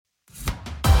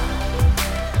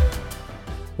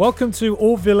Welcome to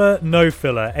All Villa No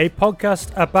Filler, a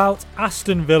podcast about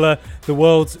Aston Villa, the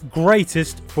world's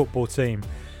greatest football team.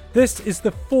 This is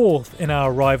the fourth in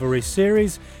our rivalry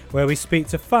series, where we speak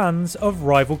to fans of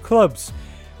rival clubs.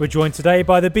 We're joined today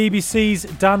by the BBC's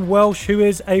Dan Welsh, who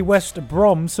is a West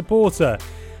Brom supporter.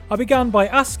 I began by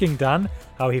asking Dan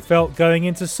how he felt going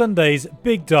into Sunday's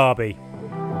big derby.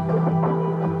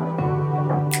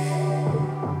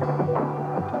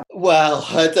 Well,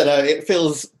 I don't know. It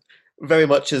feels very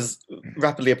much as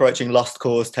rapidly approaching lost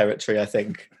cause territory, I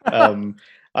think.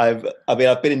 I've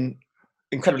been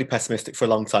incredibly pessimistic for a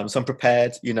long time, so I'm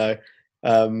prepared, I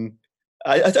don't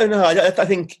know. I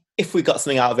think if we got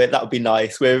something out of it, that would be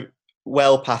nice. We're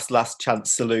well past last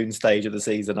chance saloon stage of the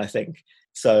season, I think.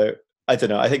 So I don't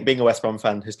know. I think being a West Brom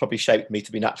fan has probably shaped me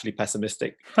to be naturally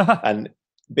pessimistic. And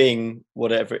being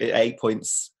 8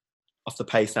 points off the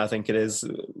pace now, I think it is,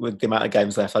 with the amount of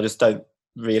games left, I just don't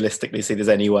realistically see there's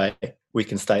any way we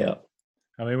can stay up.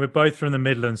 I mean, we're both from the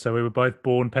Midlands, so we were both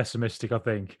born pessimistic, I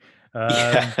think.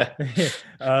 But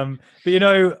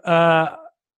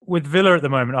with Villa at the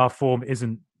moment, our form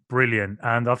isn't brilliant,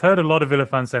 and I've heard a lot of Villa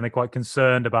fans saying they're quite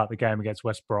concerned about the game against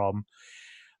West Brom.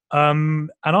 And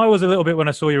I was a little bit when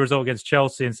I saw your result against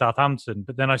Chelsea and Southampton,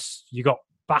 but then you got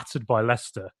battered by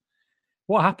Leicester.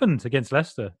 What happened against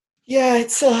Leicester? Yeah,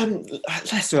 it's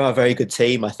Leicester are a very good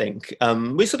team, I think.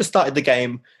 We sort of started the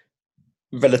game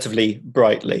relatively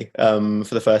brightly for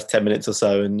the first 10 minutes or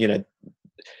so, and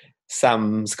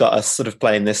Sam's got us sort of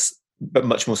playing this but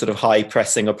much more sort of high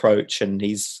pressing approach, and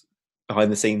he's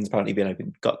behind the scenes apparently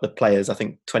got the players, I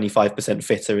think 25%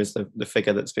 fitter is the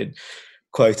figure that's been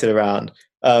quoted around.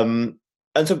 And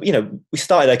so we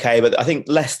started okay, but I think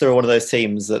Leicester are one of those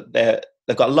teams that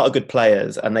they've got a lot of good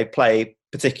players, and they play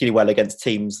particularly well against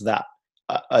teams that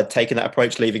are taking that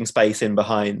approach, leaving space in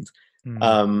behind,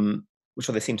 which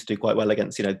they seem to do quite well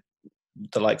against,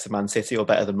 the likes of Man City, or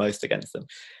better than most against them.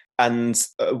 And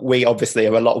we obviously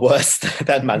are a lot worse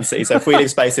than Man City. So if we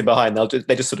leave space in behind,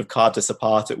 they just sort of card us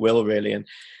apart at will, really. And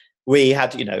we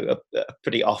had, a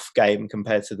pretty off game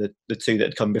compared to the two that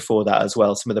had come before that as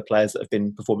well. Some of the players that have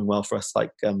been performing well for us,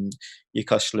 like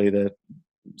Yukashlu, the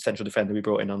central defender we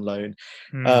brought in on loan.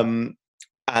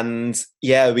 And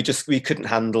yeah, we couldn't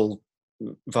handle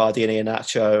Vardy and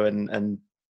Iheanacho, and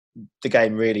the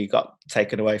game really got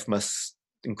taken away from us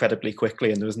incredibly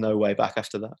quickly, and there was no way back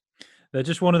after that. They're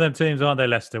just one of them teams, aren't they,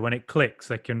 Leicester? When it clicks,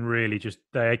 they can just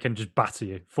batter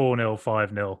you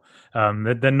 4-0,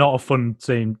 5-0. They're not a fun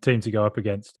team to go up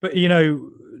against. But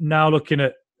now looking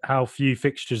at how few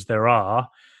fixtures there are,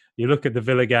 you look at the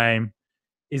Villa game.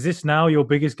 Is this now your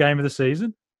biggest game of the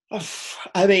season?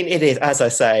 I mean, it is. As I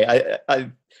say,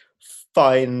 I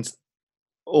find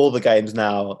all the games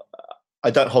now, I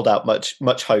don't hold out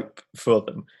much hope for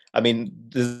them. I mean,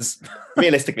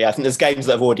 realistically, I think there's games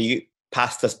that have already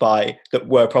passed us by that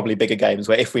were probably bigger games,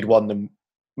 where if we'd won them,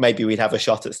 maybe we'd have a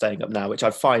shot at staying up now, which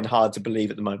I find hard to believe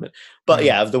at the moment. But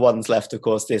yeah, of the ones left, of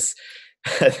course, this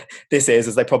is,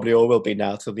 as they probably all will be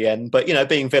now till the end. But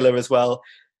being Villa as well,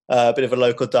 a bit of a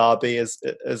local derby as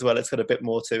well, it's got a bit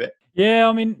more to it. Yeah,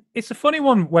 I mean, it's a funny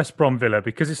one, West Brom Villa,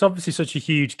 because it's obviously such a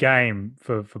huge game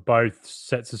for both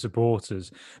sets of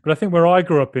supporters. But I think where I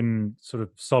grew up in sort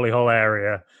of Solihull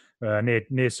area,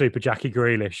 near Super Jackie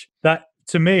Grealish, that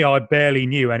to me, I barely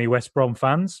knew any West Brom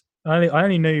fans. I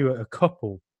only knew a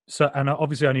couple. So, and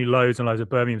obviously I knew loads and loads of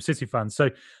Birmingham City fans. So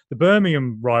the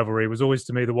Birmingham rivalry was always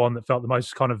to me the one that felt the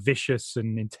most kind of vicious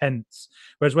and intense.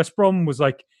 Whereas West Brom was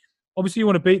like, obviously you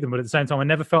want to beat them, but at the same time, I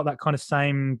never felt that kind of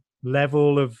same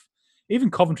level of,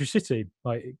 even Coventry City.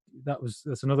 Like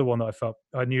that's another one that I felt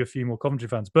I knew a few more Coventry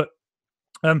fans. But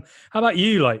how about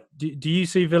you? Like, do you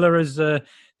see Villa as the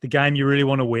game you really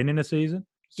want to win in a season?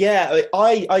 Yeah,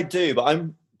 I do, but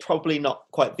I'm probably not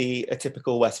quite a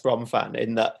typical West Brom fan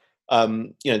in that,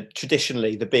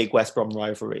 traditionally the big West Brom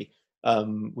rivalry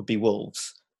would be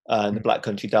Wolves and the Black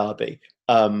Country Derby.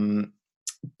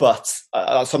 But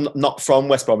so I'm not from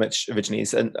West Bromwich originally,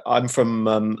 and I'm from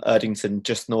Erdington,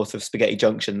 just north of Spaghetti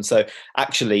Junction. So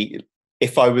actually,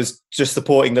 if I was just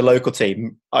supporting the local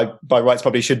team, I by rights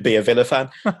probably should be a Villa fan.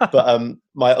 But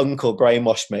my uncle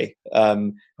brainwashed me.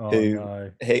 I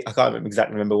can't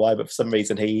exactly remember why, but for some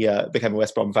reason he became a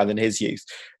West Brom fan in his youth.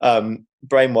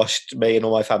 Brainwashed me and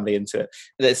all my family into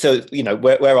it. So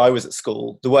where I was at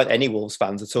school, there weren't any Wolves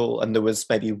fans at all, and there was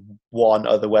maybe one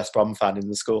other West Brom fan in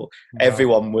the school. Wow.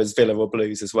 Everyone was Villa or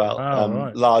Blues as well,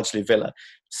 right. Largely Villa.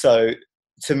 So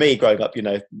to me, growing up,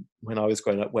 when I was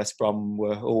growing up, West Brom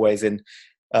were always in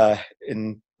the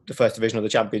first division of the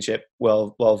Championship,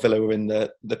 while Villa were in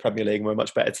the Premier League and were a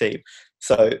much better team.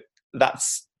 So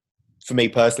that's, for me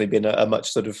personally, been a much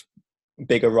sort of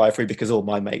bigger rivalry because all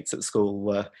my mates at school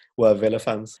were Villa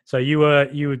fans. So you were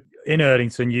in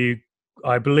Erdington. You,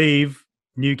 I believe,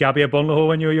 knew Gabby Bonlahor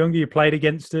when you were younger. You played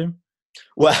against him.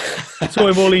 Well, taught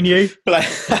him all he knew.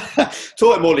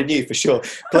 Taught him all he knew for sure.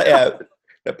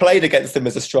 Played against him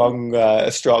is a strong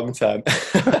term.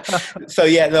 So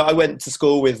yeah, no, I went to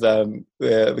school with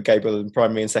Gabriel in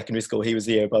primary and secondary school. He was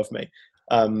a year above me,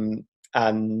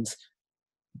 and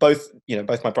both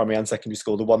my primary and secondary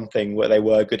school, the one thing where they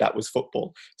were good at was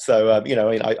football. So I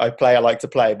like to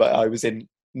play, but I was in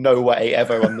no way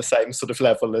ever on the same sort of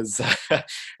level as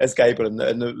Gabriel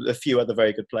and a few other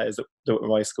very good players that were at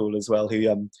my school as well,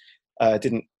 who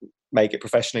didn't make it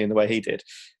professionally in the way he did.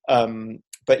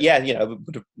 But yeah,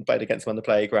 would have played against him on the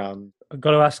playground. I've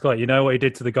got to ask, you know what he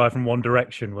did to the guy from One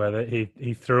Direction, where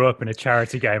he threw up in a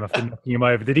charity game after knocking him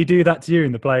over? Did he do that to you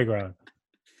in the playground?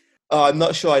 Oh, I'm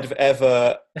not sure I'd have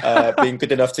ever been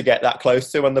good enough to get that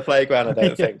close to him on the playground. I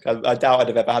don't think. I doubt I'd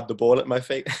have ever had the ball at my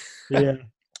feet. Yeah.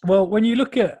 Well, when you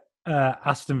look at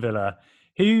Aston Villa,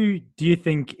 who do you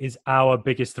think is our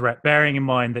biggest threat, bearing in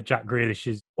mind that Jack Grealish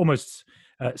is almost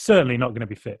certainly not going to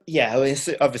be fit? Yeah,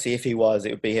 obviously if he was,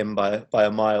 it would be him by a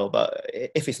mile. But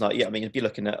if he's not, you'd be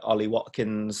looking at Ollie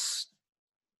Watkins.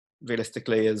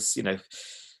 Realistically, as he's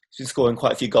been scoring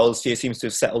quite a few goals. He seems to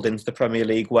have settled into the Premier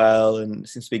League well, and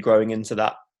seems to be growing into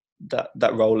that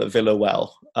role at Villa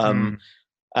well.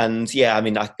 And yeah,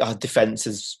 our defence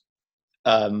has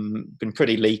been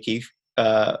pretty leaky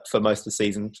for most of the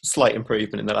season. Slight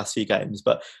improvement in the last few games,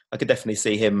 but I could definitely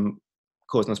see him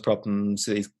causing us problems.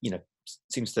 He's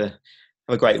seems to have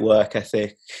a great work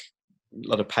ethic, a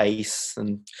lot of pace,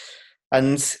 and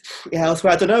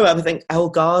elsewhere I don't know. I think El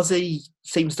Ghazi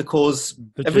seems to cause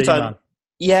every time. Man.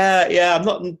 Yeah, I'm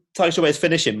not entirely sure where he's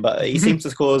finishing, but he seems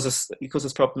to cause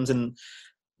us problems in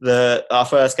our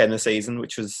first game of the season,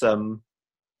 which was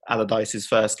Allardyce's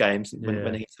first game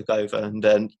when he took over, and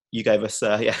then you gave us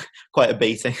quite a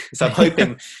beating. So I'm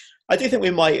hoping,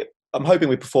 I'm hoping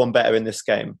we perform better in this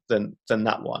game than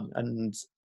that one, and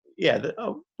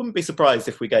I wouldn't be surprised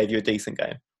if we gave you a decent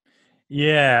game.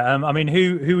 Yeah,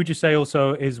 who would you say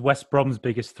also is West Brom's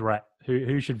biggest threat?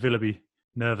 Who should Villa be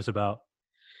nervous about?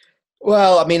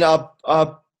 Well,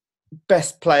 our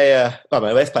best player,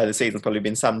 my best player of the season has probably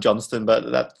been Sam Johnston,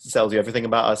 but that tells you everything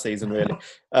about our season, really.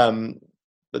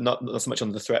 But not so much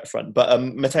on the threat front. But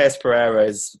Mateus Pereira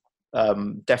is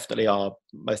definitely our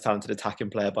most talented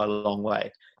attacking player by a long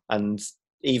way. And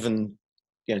even,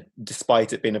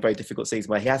 despite it being a very difficult season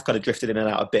where he has kind of drifted in and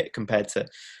out a bit compared to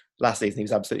last season, he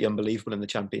was absolutely unbelievable in the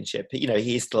Championship.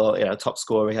 He's still a top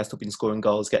scorer. He has still been scoring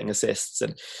goals, getting assists.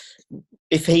 And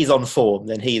if he's on form,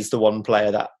 then he's the one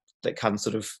player that can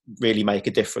sort of really make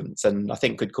a difference, and I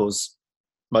think could cause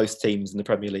most teams in the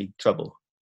Premier League trouble.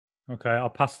 Okay, I'll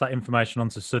pass that information on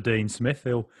to Sir Dean Smith.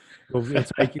 He'll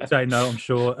take note, I'm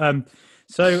sure.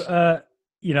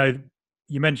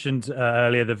 You mentioned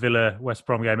earlier the Villa West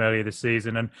Brom game earlier this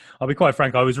season, and I'll be quite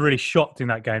frank, I was really shocked in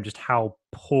that game just how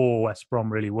poor West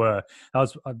Brom really were. I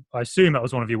assume that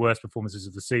was one of your worst performances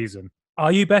of the season.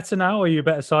 Are you better now? Are you a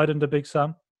better side under Big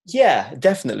Sam? Yeah,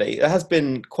 definitely. There has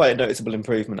been quite a noticeable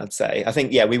improvement, I'd say. I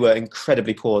think, we were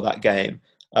incredibly poor that game.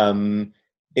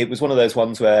 It was one of those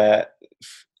ones where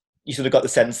you sort of got the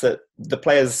sense that the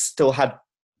players still had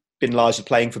been largely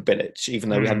playing for Bilic, even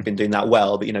though we hadn't been doing that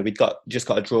well. But, we'd just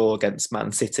got a draw against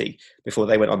Man City before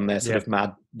they went on their sort of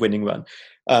mad winning run,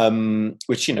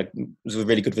 which, was a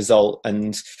really good result.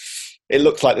 And it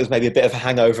looked like there was maybe a bit of a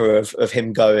hangover of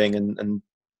him going, and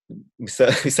we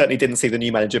certainly didn't see the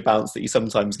new manager bounce that you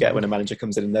sometimes get when a manager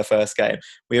comes in their first game.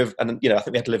 I think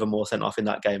we had Livermore sent off in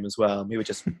that game as well. We were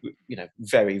just,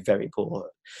 very, very poor.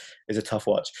 It was a tough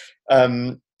watch.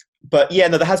 But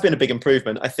there has been a big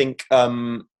improvement. I think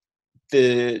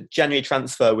the January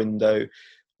transfer window,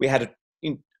 we had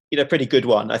a pretty good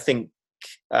one. I think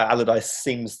Allardyce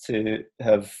seems to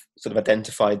have sort of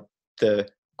identified the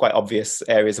quite obvious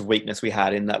areas of weakness we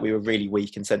had, in that we were really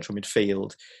weak in central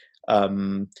midfield.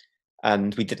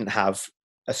 And we didn't have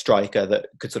a striker that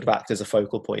could sort of act as a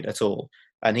focal point at all.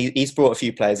 And he's brought a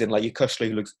few players in, like Yukushlu,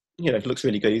 who looks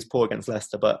really good. He's poor against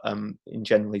Leicester, but in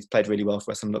general, he's played really well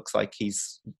for us and looks like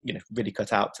he's really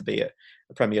cut out to be a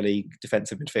Premier League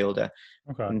defensive midfielder.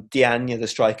 Okay. And Diagne, the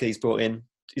striker he's brought in,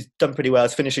 he's done pretty well.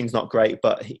 His finishing's not great,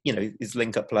 but his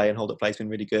link-up play and hold-up play has been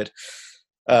really good.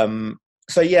 I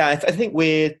think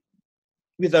we're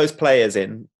with those players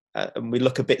in, and we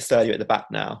look a bit sturdier at the back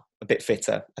now, a bit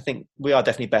fitter. I think we are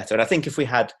definitely better. And I think if we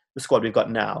had the squad we've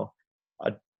got now,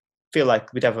 I'd feel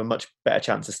like we'd have a much better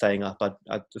chance of staying up.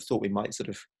 I thought we might sort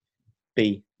of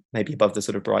be maybe above the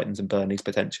sort of Brightons and Burnleys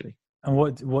potentially. And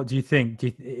what do you think?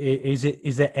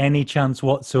 Is there any chance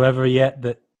whatsoever yet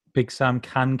that Big Sam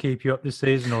can keep you up this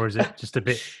season, or is it just a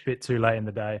bit too late in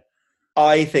the day?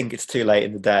 I think it's too late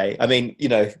in the day. I mean,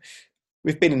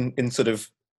 we've been in sort of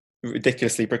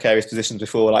ridiculously precarious positions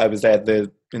before. Like I was there at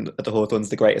the Hawthorns,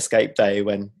 the Great Escape Day,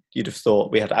 when you'd have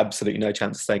thought we had absolutely no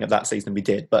chance of staying up that season, and we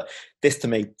did. But this, to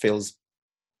me, feels,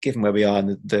 given where we are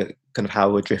and the kind of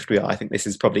how adrift we are, I think this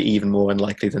is probably even more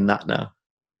unlikely than that now.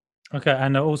 Okay,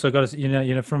 and also got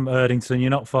to, from Erdington, you're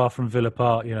not far from Villa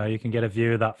Park. You can get a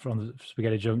view of that from the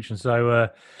Spaghetti Junction. So,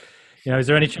 is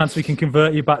there any chance we can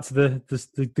convert you back to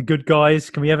the good guys?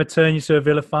 Can we ever turn you to a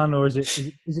Villa fan, or is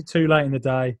it too late in the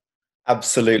day?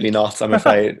 Absolutely not. I'm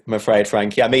afraid,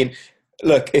 Frankie. I mean,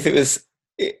 look,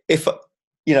 if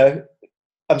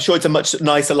I'm sure it's a much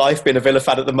nicer life being a Villa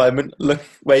fan at the moment. Look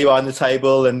where you are in the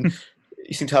table, and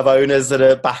you seem to have owners that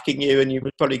are backing you, and you've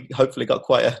probably, hopefully, got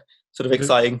quite a sort of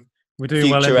exciting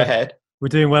future ahead. We're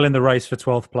doing well in the race for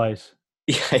 12th place.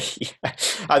 Yeah.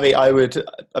 I mean,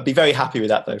 I'd be very happy with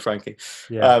that, though, Frankie.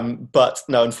 Yeah. But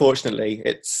no, unfortunately,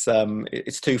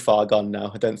 it's too far gone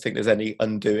now. I don't think there's any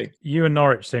undoing. You and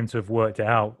Norwich seem to have worked it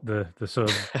out, the sort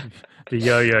of the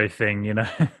yo-yo thing.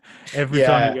 Every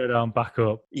time you go down, back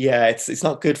up. Yeah, it's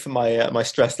not good for my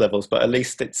stress levels, but at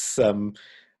least it's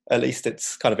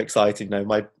kind of exciting.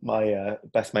 My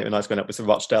best mate when I was growing up was a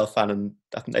Rochdale fan, and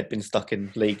I think they'd been stuck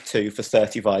in League Two for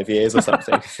 35 years or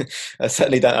something. I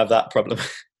certainly don't have that problem.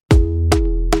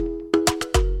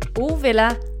 All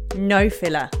Villa, no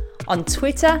filler. On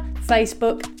Twitter,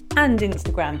 Facebook and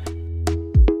Instagram.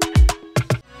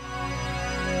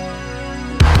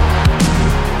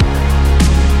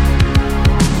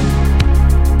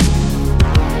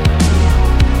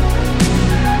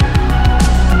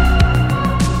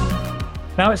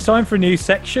 Now it's time for a new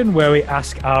section where we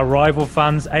ask our rival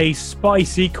fans a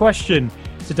spicy question.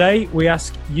 Today we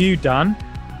ask you, Dan,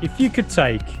 if you could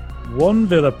take one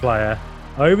Villa player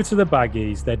over to the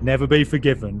Baggies, they'd never be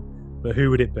forgiven, but who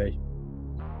would it be?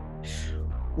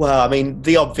 Well, I mean,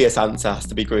 the obvious answer has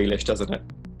to be Grealish, doesn't it?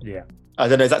 Yeah. I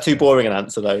don't know, is that too boring an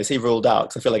answer, though? Is he ruled out?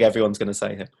 Because I feel like everyone's going to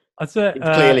say him. I'd say, he's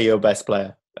clearly your best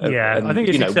player. Yeah, and, I think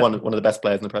it's one of the best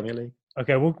players in the Premier League.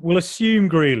 Okay, we'll assume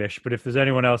Grealish, but if there's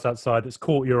anyone else outside that's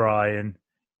caught your eye, and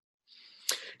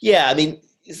yeah, I mean,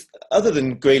 other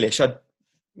than Grealish, I'd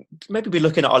maybe be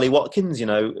looking at Ollie Watkins.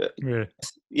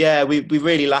 Yeah, we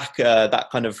really lack that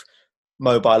kind of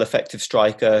mobile, effective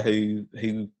striker who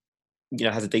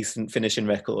has a decent finishing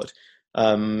record.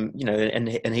 And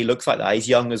he looks like that. He's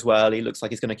young as well. He looks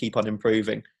like he's going to keep on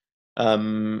improving.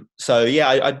 So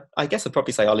yeah, I guess I'd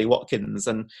probably say Ollie Watkins,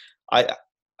 and I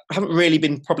haven't really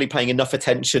been probably paying enough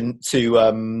attention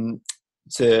to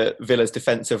Villa's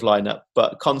defensive lineup,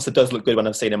 but Konsa does look good when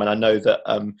I've seen him, and I know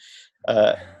that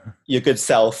your good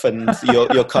self and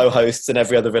your co-hosts and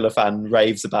every other Villa fan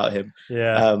raves about him.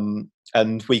 Yeah,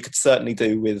 and we could certainly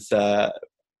do with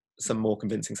some more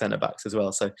convincing centre backs as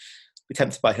well. So be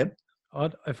tempted by him.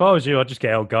 If I was you, I'd just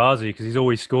get El Ghazi because he's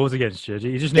always scores against you.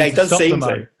 He just needs to stop the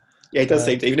man. Yeah, he does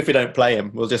seem to. Even if we don't play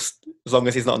him, we'll just, as long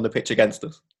as he's not on the pitch against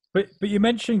us. But you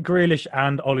mentioned Grealish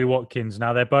and Ollie Watkins.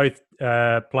 Now, they're both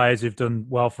players who've done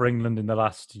well for England in the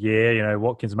last year.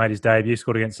 Watkins made his debut,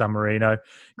 scored against San Marino.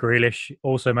 Grealish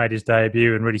also made his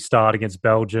debut and really starred against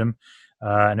Belgium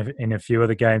and in a few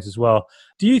other games as well.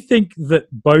 Do you think that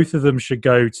both of them should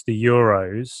go to the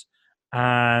Euros?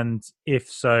 And if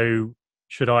so,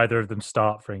 should either of them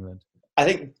start for England? I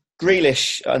think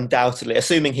Grealish, undoubtedly,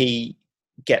 assuming he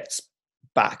gets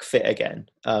back fit again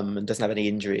and doesn't have any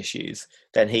injury issues,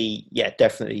 then he,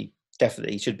 definitely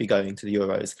should be going to the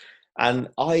Euros. And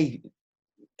I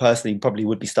personally probably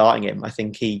would be starting him. I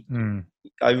think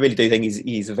I really do think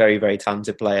he's a very, very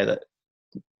talented player that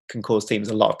can cause teams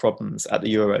a lot of problems at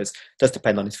the Euros. It does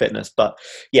depend on his fitness, but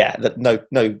yeah,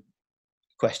 no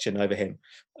question over him.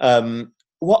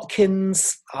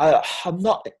 Watkins, I'm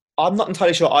not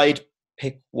entirely sure I'd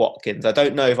pick Watkins. I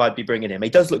don't know if I'd be bringing him. He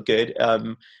does look good,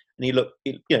 and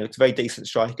it's a very decent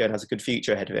striker and has a good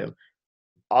future ahead of him.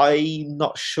 I'm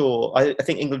not sure. I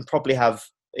think England probably have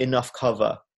enough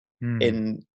cover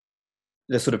in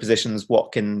the sort of positions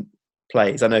Watkins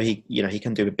plays. I know he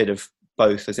can do a bit of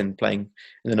both, as in playing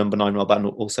in the number 9 role, but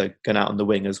also going out on the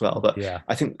wing as well. But yeah,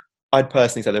 I think I'd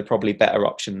personally say there are probably better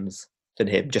options than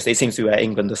him. Just it seems to be where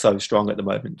England are so strong at the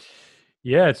moment.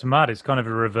 Yeah, it's mad. It's kind of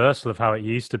a reversal of how it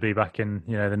used to be back in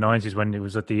the 90s when it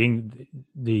was that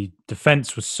the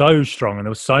defence was so strong and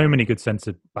there were so many good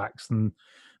centre backs, and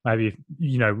maybe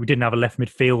we didn't have a left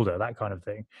midfielder, that kind of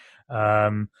thing.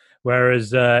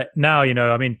 Whereas now,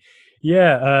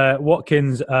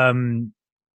 Watkins.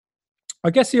 I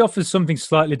guess he offers something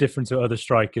slightly different to other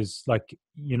strikers. Like,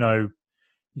 you know,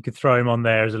 you could throw him on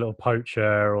there as a little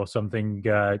poacher or something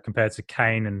compared to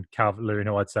Kane and Calvert-Lewin,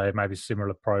 who I'd say maybe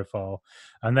similar profile.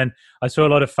 And then I saw a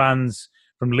lot of fans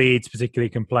from Leeds particularly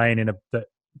complaining that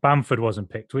Bamford wasn't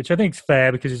picked, which I think is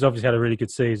fair because he's obviously had a really good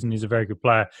season. He's a very good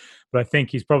player. But I think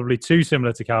he's probably too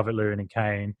similar to Calvert-Lewin and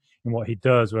Kane in what he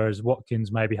does, whereas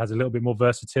Watkins maybe has a little bit more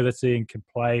versatility and can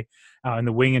play out in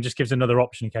the wing and just gives another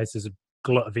option in case there's a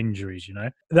glut of injuries, you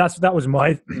know. That was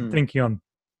my thinking on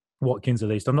Watkins, at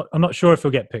least. I'm not sure if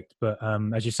he'll get picked, but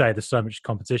as you say, there's so much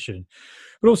competition.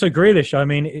 But also Grealish, I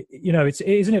mean,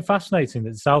 isn't it fascinating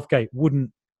that Southgate wouldn't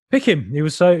pick him? He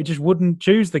just wouldn't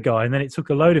choose the guy, and then it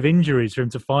took a load of injuries for him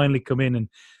to finally come in and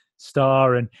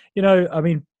star. And I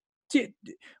mean,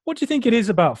 what do you think it is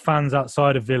about fans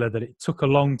outside of Villa that it took a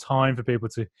long time for people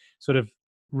to sort of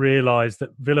realise that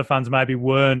Villa fans maybe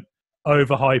weren't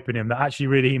overhyping him, that actually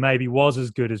really he maybe was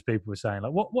as good as people were saying?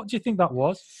 Like, what do you think that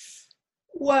was?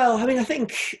 Well, I mean, I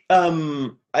think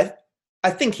I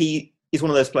think he is one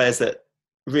of those players that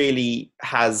really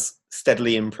has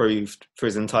steadily improved for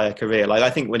his entire career. Like, I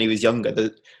think when he was younger,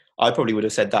 I probably would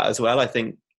have said that as well. I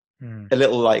think a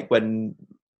little like when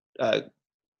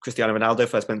Cristiano Ronaldo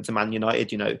first went to Man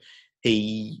United,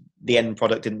 the end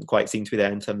product didn't quite seem to be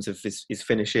there in terms of his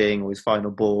finishing or his final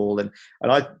ball. And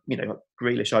I,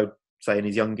 Grealish, I would say in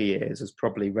his younger years was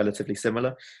probably relatively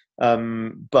similar.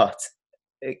 But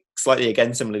slightly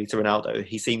again, similarly to Ronaldo,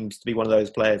 he seems to be one of those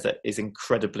players that is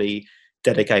incredibly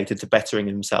dedicated to bettering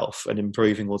himself and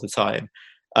improving all the time.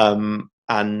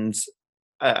 And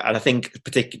I think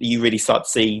particularly you really start to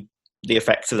see the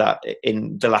effects of that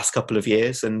in the last couple of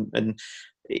years. And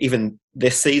even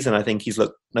this season, I think he's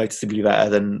looked noticeably better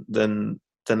than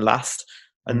last.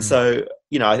 And so,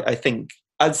 I think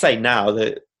I'd say now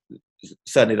that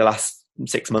certainly the last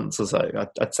 6 months or so,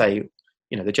 I'd say,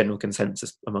 the general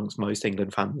consensus amongst most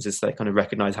England fans is they kind of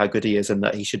recognise how good he is and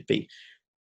that he should be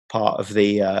part of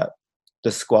the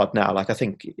squad now. Like, I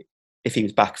think if he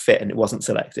was back fit and it wasn't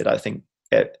selected, I think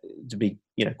it to be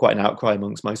quite an outcry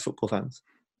amongst most football fans.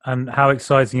 And how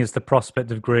exciting is the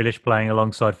prospect of Grealish playing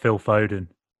alongside Phil Foden?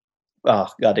 Oh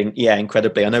God, yeah,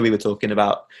 incredibly. I know we were talking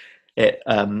about it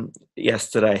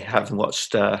yesterday, having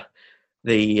watched the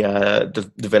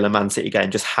Villa Man City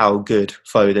game, just how good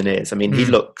Foden is. I mean, he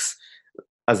looks,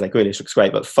 as Grealish looks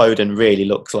great, but Foden really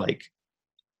looks like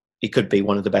he could be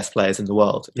one of the best players in the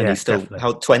world. And he's still, definitely.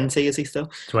 How 20 is he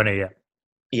still? 20, yeah.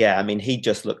 Yeah, I mean, he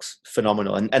just looks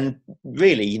phenomenal. And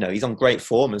really, he's on great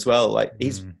form as well. Like,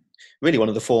 he's really one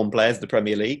of the form players of the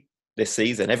Premier League this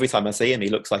season. Every time I see him, he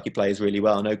looks like he plays really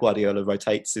well. I know Guardiola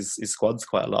rotates his squads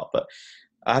quite a lot, but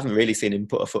I haven't really seen him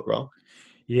put a foot wrong.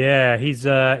 Yeah, he's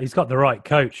got the right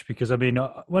coach, because I mean,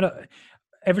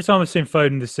 every time I've seen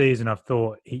Foden this season, I've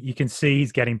thought you can see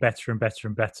he's getting better and better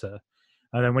and better.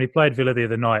 And then when he played Villa the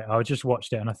other night, I just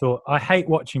watched it and I thought, I hate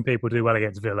watching people do well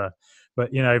against Villa,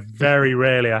 but very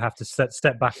rarely I have to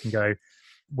step back and go,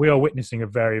 we are witnessing a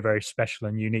very, very special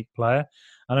and unique player.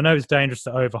 And I know it's dangerous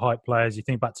to overhype players. You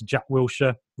think back to Jack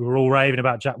Wilshere. We were all raving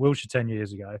about Jack Wilshere 10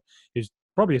 years ago. He's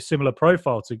probably a similar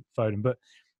profile to Foden, but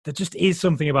there just is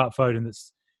something about Foden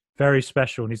that's very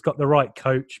special. And he's got the right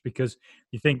coach, because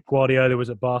you think Guardiola was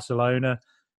at Barcelona.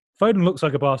 Foden looks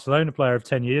like a Barcelona player of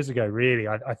 10 years ago, really.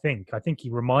 I think he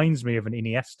reminds me of an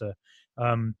Iniesta.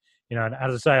 And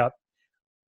as I say,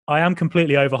 I am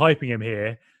completely overhyping him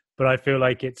here, but I feel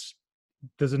like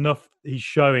there's enough he's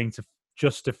showing to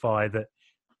justify that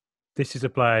this is a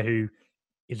player who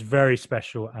is very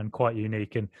special and quite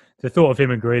unique. And the thought of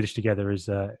him and Grealish together is,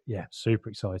 super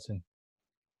exciting.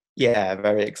 Yeah,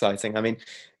 very exciting. I mean,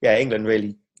 England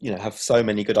really, have so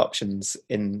many good options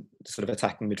in sort of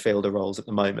attacking midfielder roles at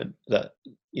the moment that,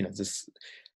 there's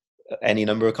any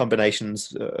number of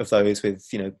combinations of those with,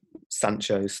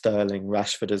 Sancho, Sterling,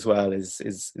 Rashford as well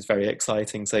is very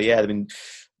exciting. So, yeah, I mean,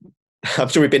 I'm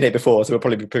sure we've been here before, so we'll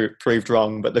probably be proved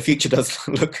wrong, but the future does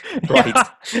look bright.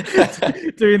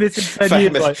 Doing this in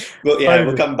 10 years.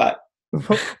 We'll come back.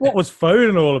 What was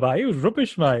Foden all about? He was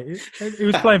rubbish, mate. He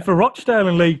was playing for Rochdale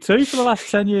in League Two for the last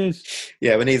 10 years.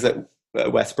 Yeah, when he's at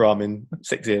West Brom in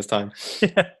 6 years' time.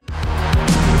 Yeah.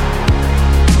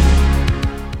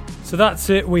 So that's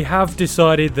it. We have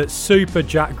decided that Super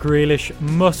Jack Grealish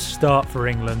must start for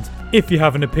England. If you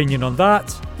have an opinion on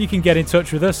that, you can get in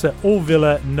touch with us at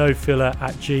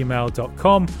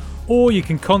allvillanofiller@gmail.com, or you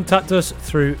can contact us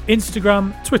through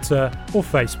Instagram, Twitter, or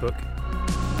Facebook.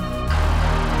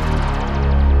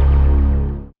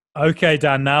 Okay,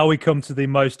 Dan, now we come to the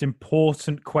most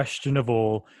important question of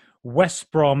all. West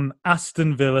Brom,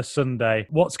 Aston Villa Sunday.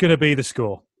 What's going to be the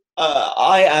score?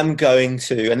 I am going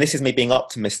to, and this is me being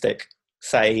optimistic,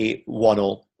 say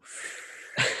 1-1.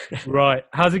 Right.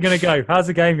 How's it going to go? How's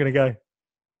the game going to go?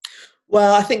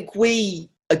 Well, I think we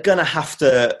are going to have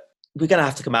to. We're going to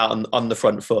have to come out on the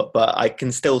front foot, but I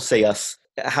can still see us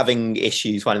having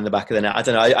issues finding the back of the net. I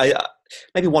don't know. I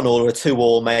maybe 1-1 or a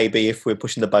 2-2 maybe if we're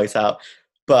pushing the boat out.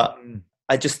 But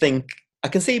I just think I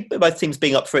can see both teams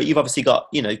being up for it. You've obviously got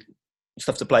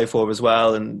stuff to play for as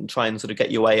well, and try and sort of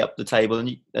get your way up the table,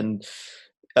 and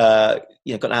got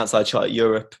an outside shot at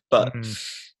Europe. But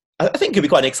I think it could be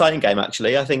quite an exciting game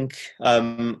actually. I think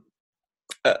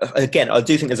again, I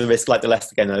do think there's a risk like the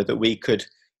Leicester game though that we could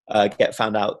get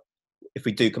found out if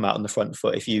we do come out on the front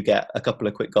foot, if you get a couple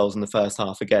of quick goals in the first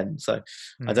half again. So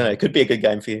I don't know, it could be a good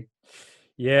game for you.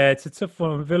 Yeah, it's a tough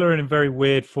one. Villa are in very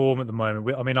weird form at the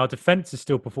moment. I mean, our defence is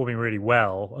still performing really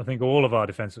well. I think all of our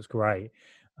defence looks great.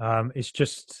 It's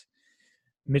just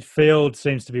midfield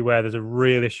seems to be where there's a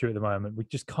real issue at the moment. We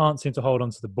just can't seem to hold on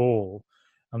to the ball.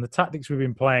 And the tactics we've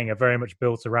been playing are very much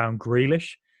built around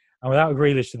Grealish. And without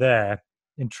Grealish there,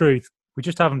 in truth, we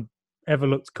just haven't ever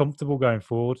looked comfortable going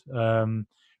forward.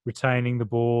 Retaining the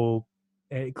ball,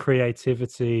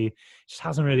 creativity just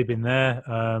hasn't really been there.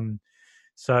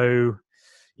 So,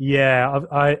 yeah,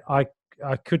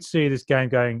 I could see this game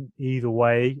going either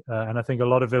way, and I think a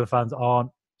lot of Villa fans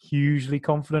aren't hugely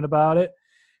confident about it.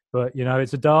 But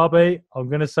it's a derby. I'm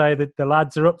going to say that the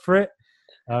lads are up for it.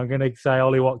 I'm going to say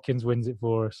Ollie Watkins wins it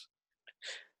for us.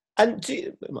 And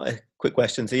my quick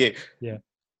question to you: yeah,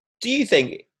 do you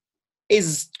think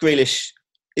is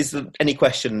there any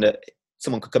question that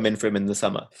someone could come in for him in the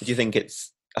summer? Do you think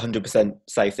it's 100%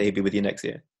 safe that he'll be with you next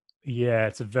year? Yeah,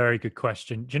 it's a very good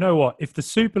question. Do you know what? If the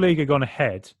Super League had gone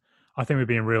ahead, I think we'd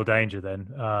be in real danger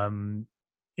then.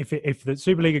 If the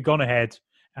Super League had gone ahead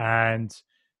and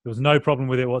there was no problem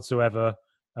with it whatsoever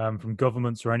from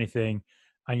governments or anything,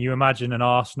 and you imagine an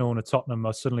Arsenal and a Tottenham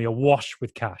are suddenly awash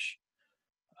with cash,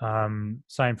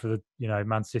 same for the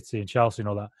Man City and Chelsea and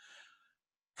all that,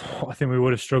 I think we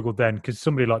would have struggled then because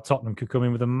somebody like Tottenham could come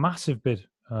in with a massive bid.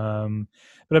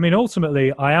 But I mean,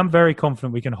 ultimately, I am very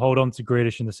confident we can hold on to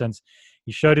Grealish in the sense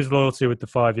he showed his loyalty with the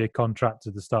 5-year contract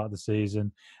at the start of the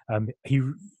season.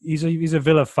 He's a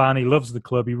Villa fan. He loves the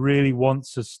club. He really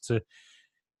wants us to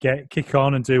kick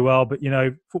on and do well. But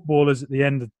footballers at the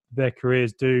end of their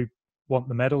careers do want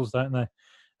the medals, don't they?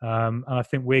 And I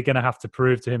think we're going to have to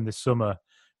prove to him this summer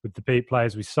with the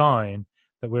players we sign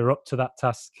that we're up to that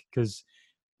task because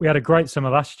we had a great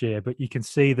summer last year, but you can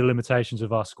see the limitations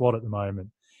of our squad at the moment.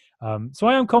 So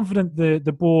I am confident the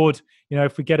board,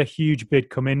 if we get a huge bid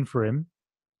come in for him,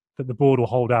 that the board will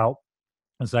hold out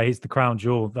and say he's the crown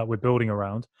jewel that we're building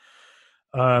around.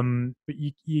 But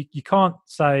you can't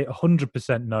say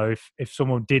 100% no if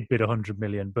someone did bid 100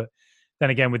 million. But then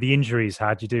again, with the injury he's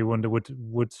had, you do wonder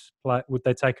would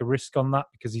they take a risk on that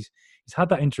because he's had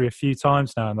that injury a few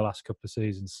times now in the last couple of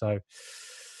seasons. So.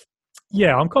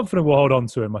 Yeah, I'm confident we'll hold on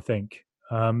to him, I think.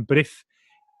 But if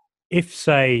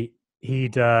say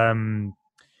he'd, carried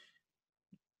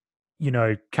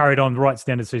on right to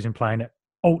the end of the season playing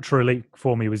ultra elite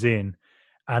form he was in,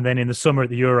 and then in the summer at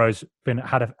the Euros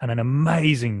had an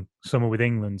amazing summer with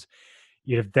England,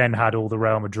 you'd have then had all the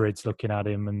Real Madrids looking at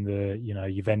him and the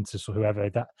Juventus or whoever.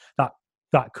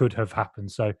 That could have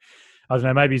happened. So I don't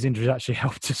know. Maybe his injuries actually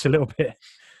helped us a little bit,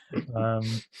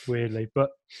 weirdly,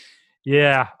 but.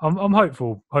 Yeah, I'm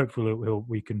hopeful. Hopefully,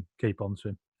 we can keep on to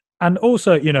him. And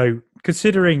also,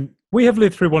 considering we have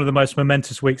lived through one of the most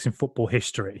momentous weeks in football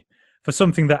history for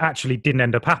something that actually didn't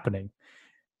end up happening.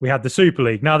 We had the Super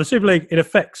League. Now, the Super League, it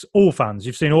affects all fans.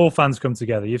 You've seen all fans come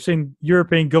together. You've seen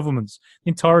European governments, the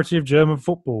entirety of German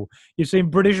football. You've seen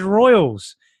British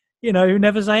royals, who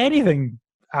never say anything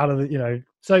out of it,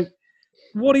 So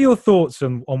what are your thoughts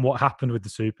on what happened with the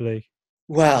Super League?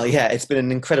 Well, yeah, it's been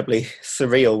an incredibly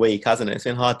surreal week, hasn't it? It's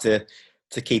been hard to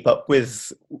keep up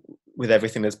with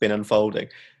everything that's been unfolding.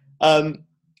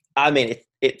 I mean,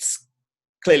 it's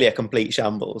clearly a complete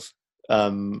shambles.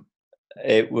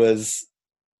 It was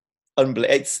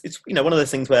unbelievable. It's one of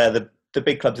those things where the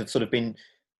big clubs have sort of been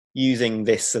using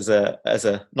this as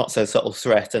a not so subtle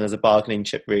threat and as a bargaining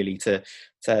chip, really, to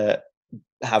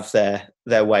have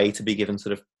their way, to be given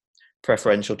sort of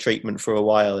preferential treatment for a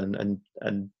while and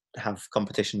have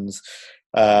competitions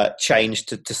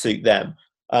changed to suit them.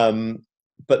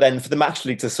 But then for them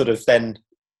actually to sort of then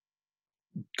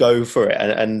go for it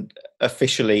and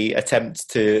officially attempt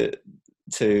to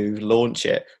launch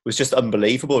it was just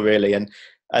unbelievable, really,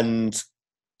 and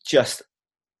just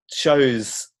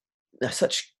shows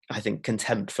such, I think,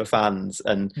 contempt for fans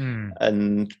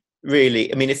and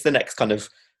really, I mean, it's the next kind of,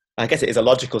 I guess it is a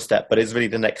logical step, but it's really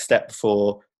the next step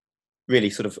for really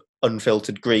sort of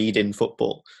unfiltered greed in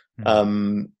football.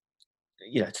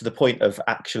 to the point of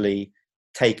actually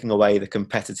taking away the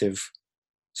competitive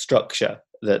structure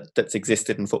that's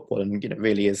existed in football, and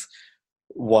really is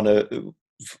one of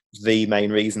the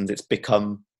main reasons it's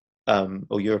become,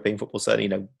 or European football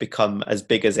certainly, become as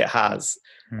big as it has.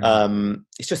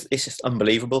 It's just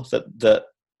unbelievable that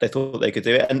they thought they could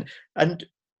do it, and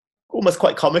almost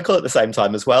quite comical at the same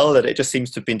time as well, that it just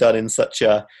seems to have been done in such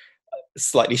a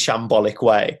slightly shambolic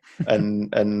way,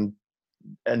 and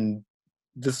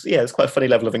there's quite a funny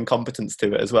level of incompetence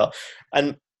to it as well.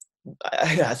 And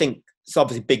I think it's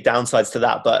obviously big downsides to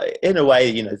that, but in a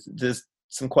way, there's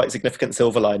some quite significant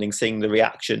silver lining, seeing the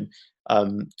reaction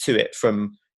to it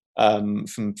from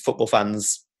football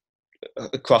fans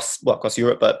across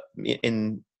Europe, but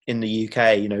in the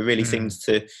UK, really seems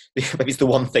to maybe it's the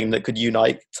one thing that could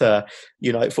unite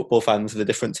football fans of the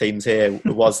different teams here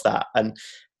was that, and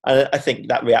I think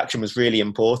that reaction was really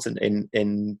important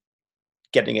in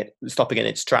stopping it in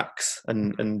its tracks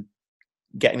and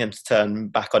getting them to turn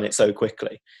back on it so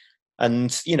quickly.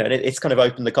 And it's kind of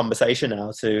opened the conversation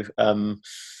now to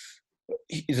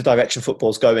the direction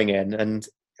football's going in. And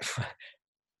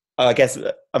I guess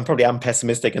I'm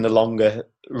pessimistic in the longer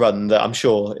run that I'm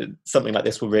sure something like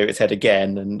this will rear its head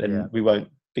again, and we won't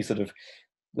be sort of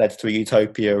led to a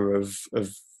utopia of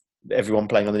everyone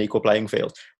playing on an equal playing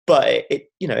field. But it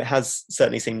has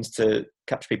certainly seems to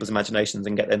capture people's imaginations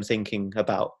and get them thinking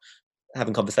about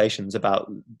having conversations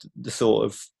about the sort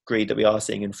of greed that we are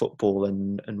seeing in football,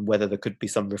 and whether there could be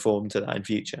some reform to that in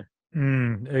future.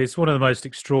 It's one of the most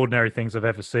extraordinary things I've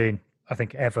ever seen, I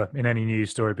think, ever in any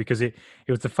news story, because it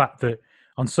was the fact that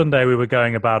on Sunday we were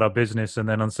going about our business, and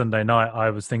then on Sunday night I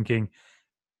was thinking,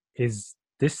 is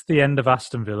this the end of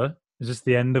Aston Villa? Is this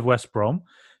the end of West Brom?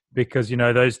 Because,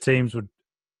 those teams would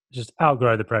just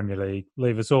outgrow the Premier League,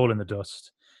 leave us all in the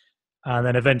dust. And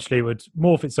then eventually it would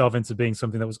morph itself into being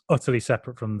something that was utterly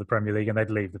separate from the Premier League, and they'd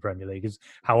leave the Premier League, is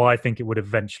how I think it would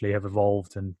eventually have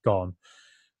evolved and gone.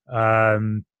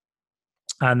 And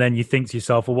then you think to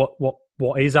yourself, well,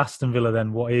 what is Aston Villa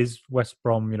then? What is West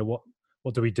Brom?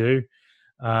 What do we do?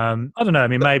 I don't know. I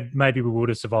mean, maybe we would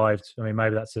have survived. I mean,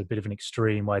 maybe that's a bit of an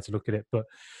extreme way to look at it, but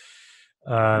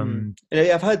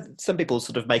I've heard some people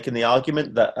sort of making the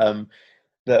argument that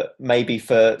that maybe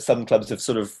for some clubs of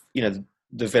sort of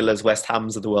the Villas, West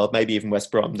Hams of the world, maybe even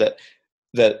West Brom, that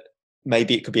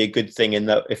maybe it could be a good thing in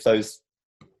that if those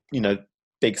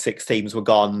big six teams were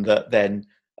gone, that then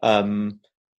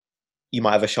you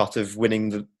might have a shot of winning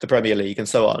the Premier League and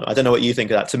so on. I don't know what you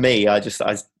think of that. To me, I just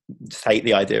hate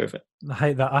the idea of it.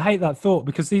 I hate that thought,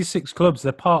 because these six clubs,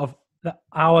 they're part of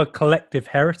our collective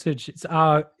heritage. It's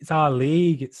our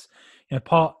league. It's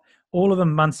all of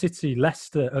them, Man City,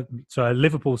 Leicester,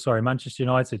 Liverpool, Manchester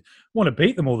United, want to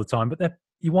beat them all the time, but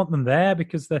you want them there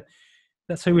because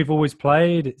that's who we've always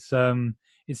played. It's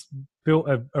built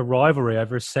a rivalry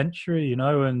over a century, and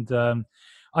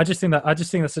I just think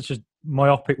that's such a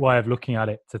myopic way of looking at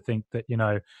it, to think that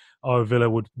Villa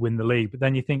would win the league. But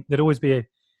then you think there'd always be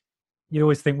you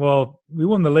always think, well, we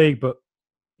won the league, but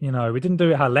we didn't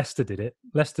do it how Leicester did it.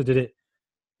 Leicester did it,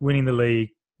 winning the league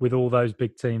with all those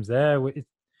big teams there.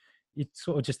 You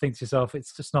sort of just think to yourself,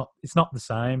 it's not the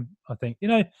same. I think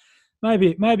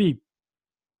maybe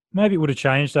it would have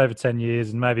changed over 10 years,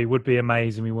 and maybe it would be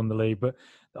amazing we won the league. But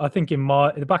I think in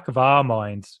the back of our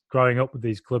minds, growing up with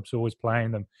these clubs, always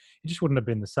playing them, it just wouldn't have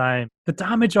been the same. The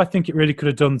damage I think it really could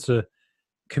have done to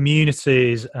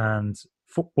communities and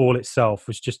football itself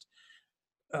was just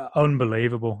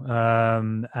unbelievable.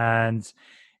 And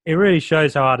it really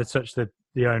shows how out of touch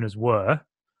the owners were.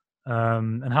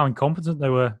 And how incompetent they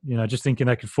were, just thinking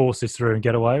they could force this through and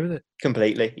get away with it.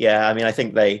 Completely, yeah. I mean, I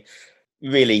think they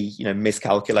really,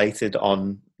 miscalculated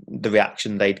on the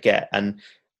reaction they'd get, and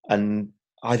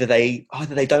either they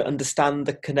don't understand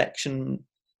the connection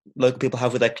local people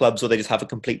have with their clubs, or they just have a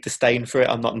complete disdain for it.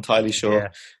 I'm not entirely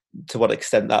sure to what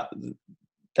extent that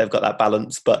they've got that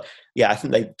balance, but yeah, I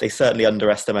think they certainly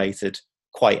underestimated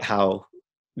quite how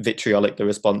vitriolic the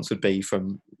response would be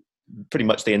from pretty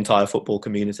much the entire football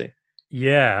community.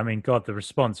 Yeah, I mean, God, the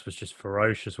response was just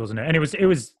ferocious, wasn't it? And it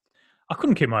was. I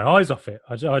couldn't keep my eyes off it.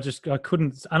 I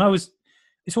couldn't, and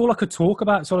it's all I could talk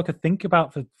about. It's all I could think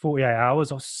about for 48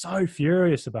 hours. I was so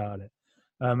furious about it.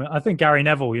 I think Gary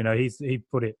Neville, he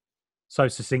put it so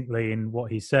succinctly in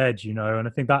what he said, and I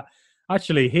think that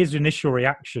actually his initial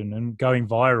reaction and going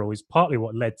viral is partly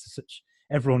what led to such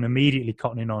everyone immediately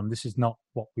cottoning on, this is not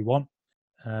what we want.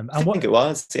 I think it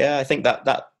was, yeah. I think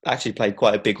that actually played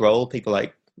quite a big role. People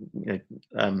like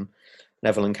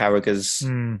Neville and Carragher's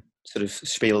sort of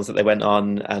spiels that they went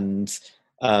on, and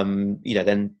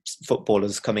then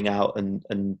footballers coming out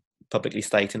and publicly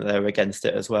stating that they were against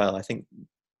it as well. I think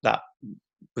that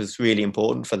was really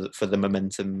important for the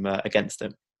momentum against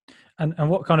him. And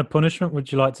what kind of punishment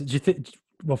would you like to? Do you think?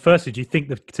 Well, firstly, do you think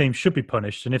the team should be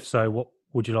punished? And if so, what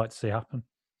would you like to see happen?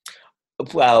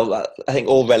 Well, I think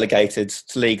all relegated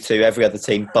to League Two, every other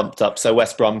team bumped up, so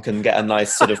West Brom can get a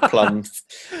nice sort of plum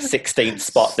 16th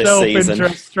spot this season.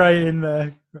 Self-interest straight in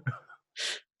there.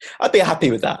 I'd be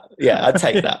happy with that. Yeah, I'd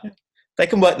take that. They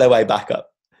can work their way back up.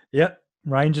 Yep.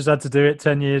 Rangers had to do it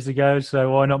 10 years ago,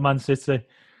 so why not Man City?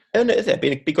 And it'd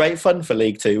be great fun for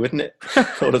League Two, wouldn't it?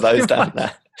 All of those down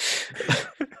there.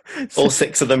 All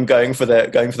 6 of them going for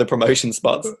the promotion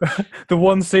spots. The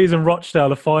one season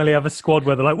Rochdale finally have a squad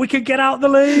where they're like, we can get out the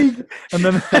league, and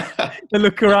then they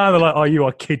look around, they're like, oh, you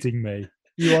are kidding me.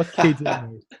 You are kidding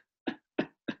me.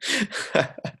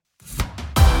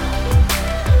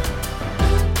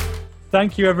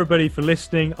 Thank you, everybody, for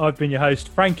listening. I've been your host,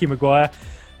 Frankie Maguire.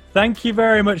 Thank you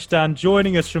very much, Dan,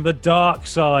 joining us from the dark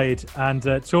side and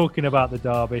talking about the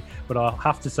derby. But I'll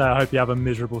have to say, I hope you have a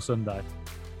miserable Sunday.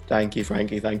 Thank you,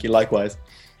 Frankie. Thank you. Likewise.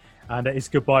 And it's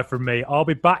goodbye from me. I'll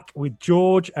be back with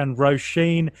George and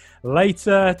Roisin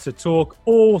later to talk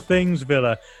all things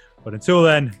Villa. But until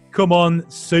then, come on,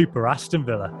 Super Aston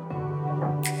Villa.